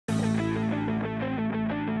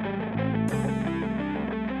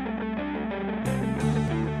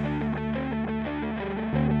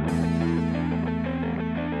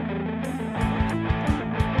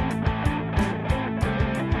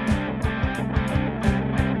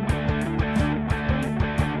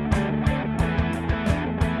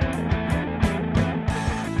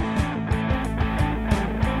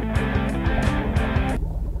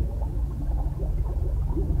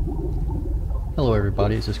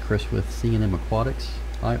everybody, this is Chris with C&M Aquatics.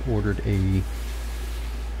 I ordered a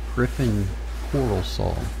Gryphon coral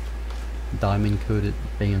saw, diamond coated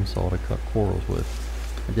bandsaw to cut corals with.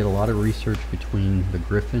 I did a lot of research between the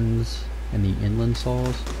Gryphons and the inland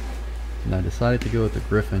saws, and I decided to go with the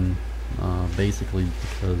Gryphon basically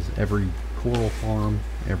because every coral farm,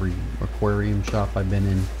 every aquarium shop I've been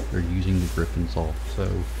in, they're using the Gryphon saw. So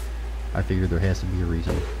I figured there has to be a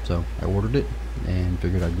reason. So I ordered it and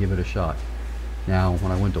figured I'd give it a shot. Now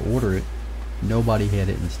when I went to order it, nobody had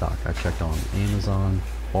it in stock. I checked on Amazon,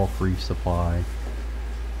 Bulk Reef Supply,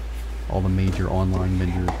 all the major online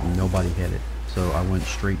vendors, and nobody had it. So I went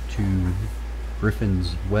straight to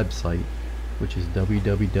Gryphon's website, which is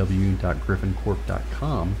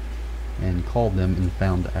www.gryphoncorp.com, and called them and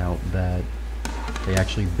found out that they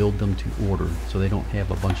actually build them to order. So they don't have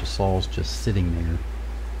a bunch of saws just sitting there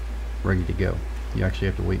ready to go. You actually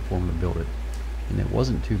have to wait for them to build it. And it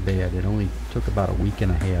wasn't too bad. It only took about a week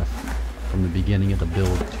and a half from the beginning of the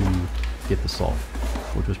build to get the saw,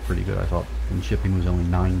 which was pretty good, I thought. And shipping was only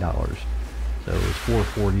 $9. So it was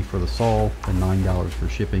 $4.40 for the saw and $9 for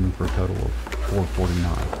shipping, for a total of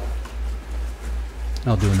 $4.49.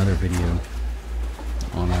 I'll do another video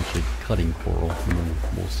on actually cutting coral, and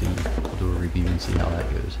we'll see. We'll do a review and see how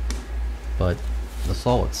that goes. But the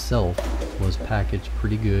saw itself was packaged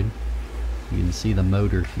pretty good. You can see the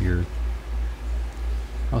motor here.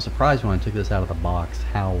 I was surprised when I took this out of the box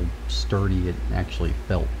how sturdy it actually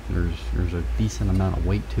felt. There's a decent amount of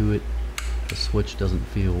weight to it. The switch doesn't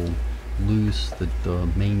feel loose. The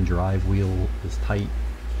main drive wheel is tight.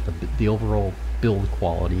 The overall build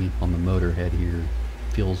quality on the motor head here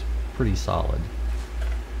feels pretty solid.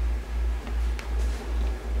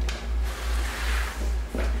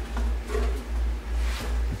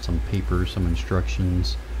 Some paper, some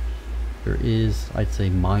instructions. There is, I'd say,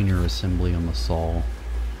 minor assembly on the saw.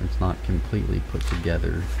 It's not completely put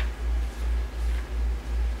together.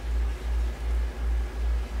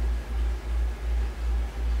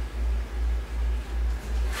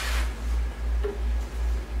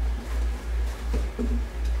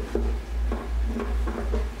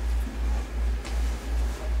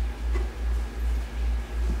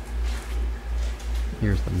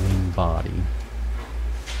 Here's the main body.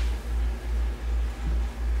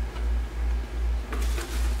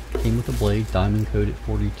 Came with a blade, diamond coated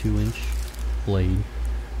 42-inch blade.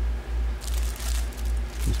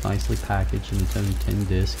 It's nicely packaged in its own tin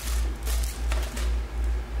disc.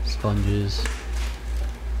 Sponges,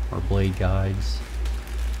 or blade guides.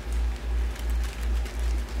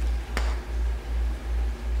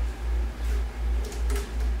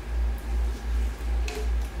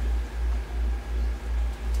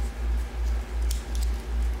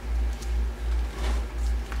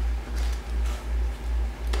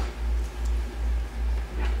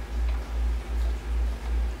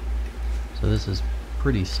 So this is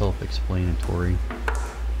pretty self-explanatory.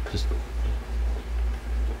 Just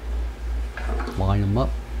line them up,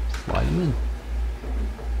 slide them in.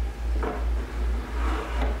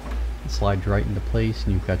 It slides right into place,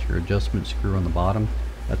 and you've got your adjustment screw on the bottom.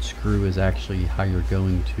 That screw is actually how you're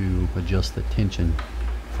going to adjust the tension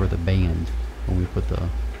for the band when we put the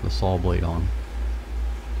saw blade on.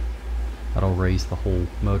 That'll raise the whole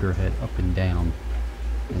motor head up and down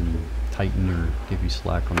and tighten or give you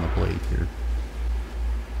slack on the blade here.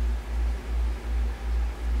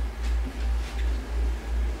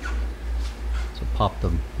 So pop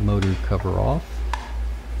the motor cover off.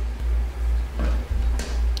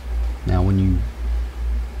 Now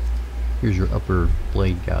here's your upper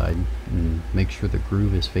blade guide, and make sure the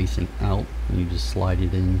groove is facing out, and you just slide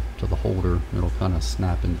it in to the holder. It'll kind of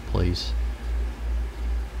snap into place.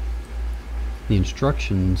 The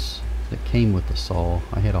instructions that came with the saw,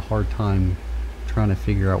 I had a hard time trying to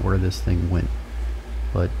figure out where this thing went,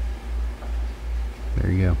 but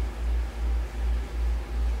there you go.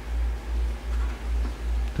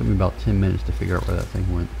 Took me about 10 minutes to figure out where that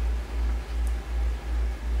thing went.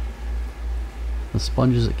 The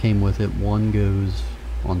sponges that came with it, one goes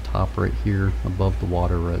on top right here above the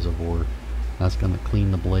water reservoir. That's going to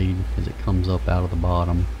clean the blade as it comes up out of the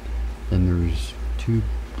bottom. Then there's two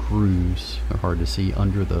grooves, they're hard to see,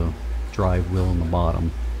 under the drive wheel on the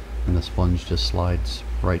bottom, and the sponge just slides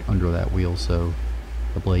right under that wheel, so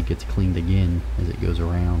the blade gets cleaned again as it goes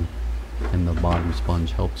around, and the bottom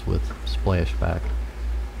sponge helps with splashback.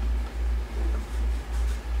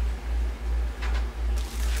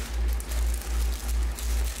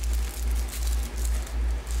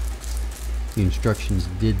 The instructions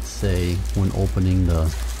did say, when opening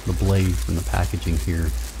the blade from the packaging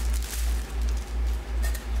here,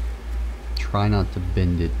 try not to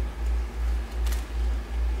bend it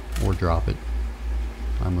or drop it.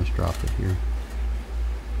 almost dropped it here.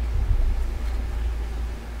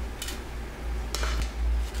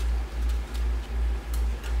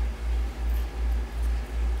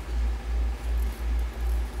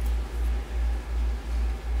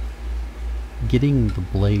 Getting the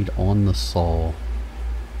blade on the saw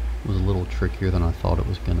was a little trickier than I thought it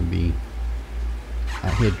was going to be. I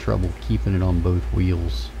had trouble keeping it on both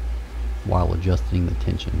wheels while adjusting the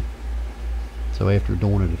tension. So after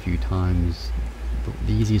doing it a few times,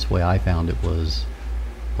 the easiest way I found it was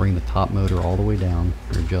bring the top motor all the way down,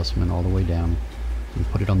 your adjustment all the way down, and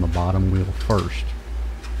put it on the bottom wheel first.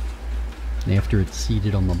 And after it's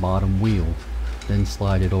seated on the bottom wheel, then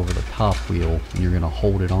slide it over the top wheel, and you're going to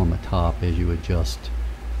hold it on the top as you adjust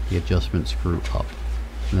the adjustment screw up.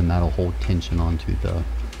 And then that'll hold tension onto the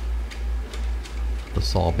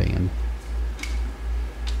saw band.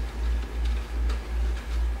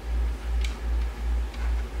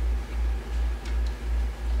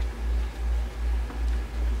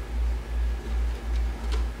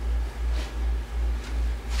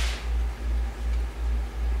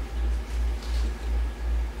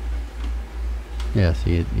 Yeah,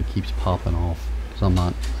 see, it keeps popping off because I'm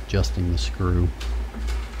not adjusting the screw.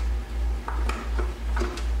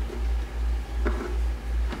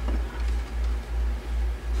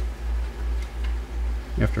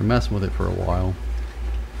 After messing with it for a while,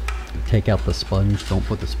 take out the sponge. Don't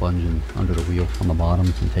put the sponge in under the wheel on the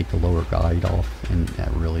bottom, and take the lower guide off, and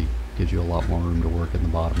that really gives you a lot more room to work in the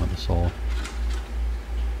bottom of the saw.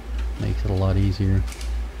 Makes it a lot easier.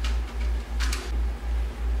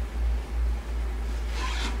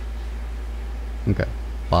 Okay,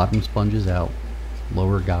 bottom sponge is out,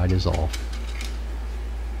 lower guide is off.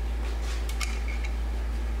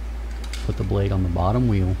 Put the blade on the bottom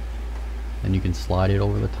wheel, then you can slide it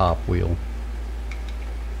over the top wheel,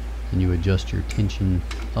 and you adjust your tension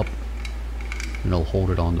up, and it'll hold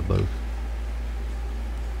it onto both.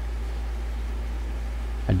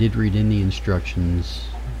 I did read in the instructions.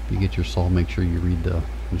 If you get your saw, make sure you read the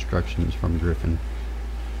instructions from Gryphon.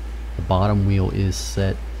 The bottom wheel is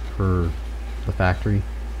set per the factory,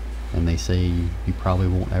 and they say you probably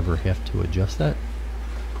won't ever have to adjust that.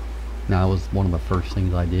 Now, it was one of the first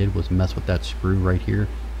things I did was mess with that screw right here,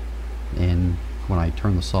 and when I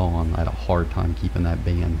turned the saw on, I had a hard time keeping that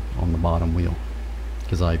band on the bottom wheel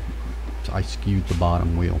because I skewed the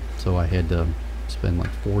bottom wheel, so I had to spend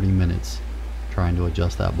like 40 minutes trying to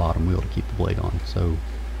adjust that bottom wheel to keep the blade on. So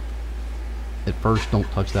at first, don't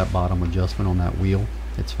touch that bottom adjustment on that wheel.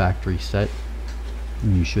 It's factory set,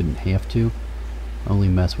 and you shouldn't have to. Only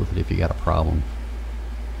mess with it if you got a problem.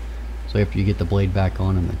 So after you get the blade back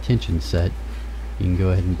on and the tension set, you can go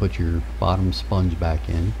ahead and put your bottom sponge back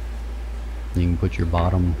in. You can put your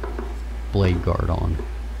bottom blade guard on.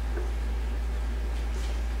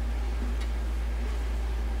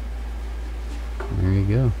 There you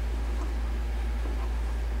go.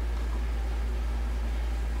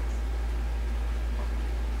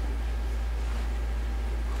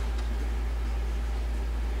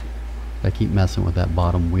 I keep messing with that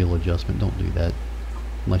bottom wheel adjustment. Don't do that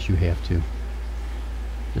unless you have to.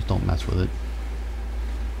 Just don't mess with it.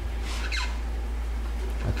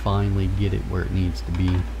 I finally get it where it needs to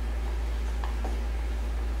be.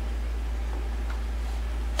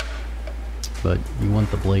 But you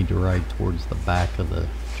want the blade to ride towards the back of the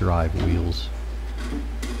drive wheels.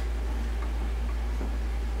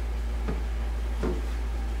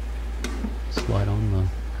 Slide on the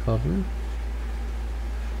cover.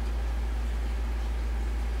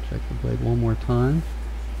 Check the blade one more time.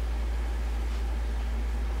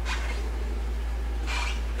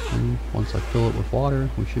 And once I fill it with water,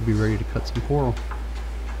 we should be ready to cut some coral.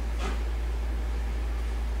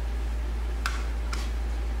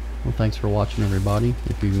 Well, thanks for watching, everybody.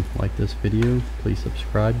 If you like this video, please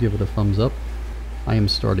subscribe, give it a thumbs up. I am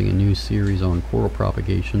starting a new series on coral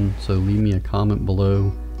propagation, so leave me a comment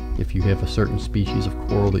below if you have a certain species of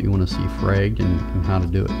coral that you want to see fragged and how to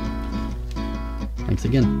do it. Thanks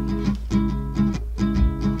again.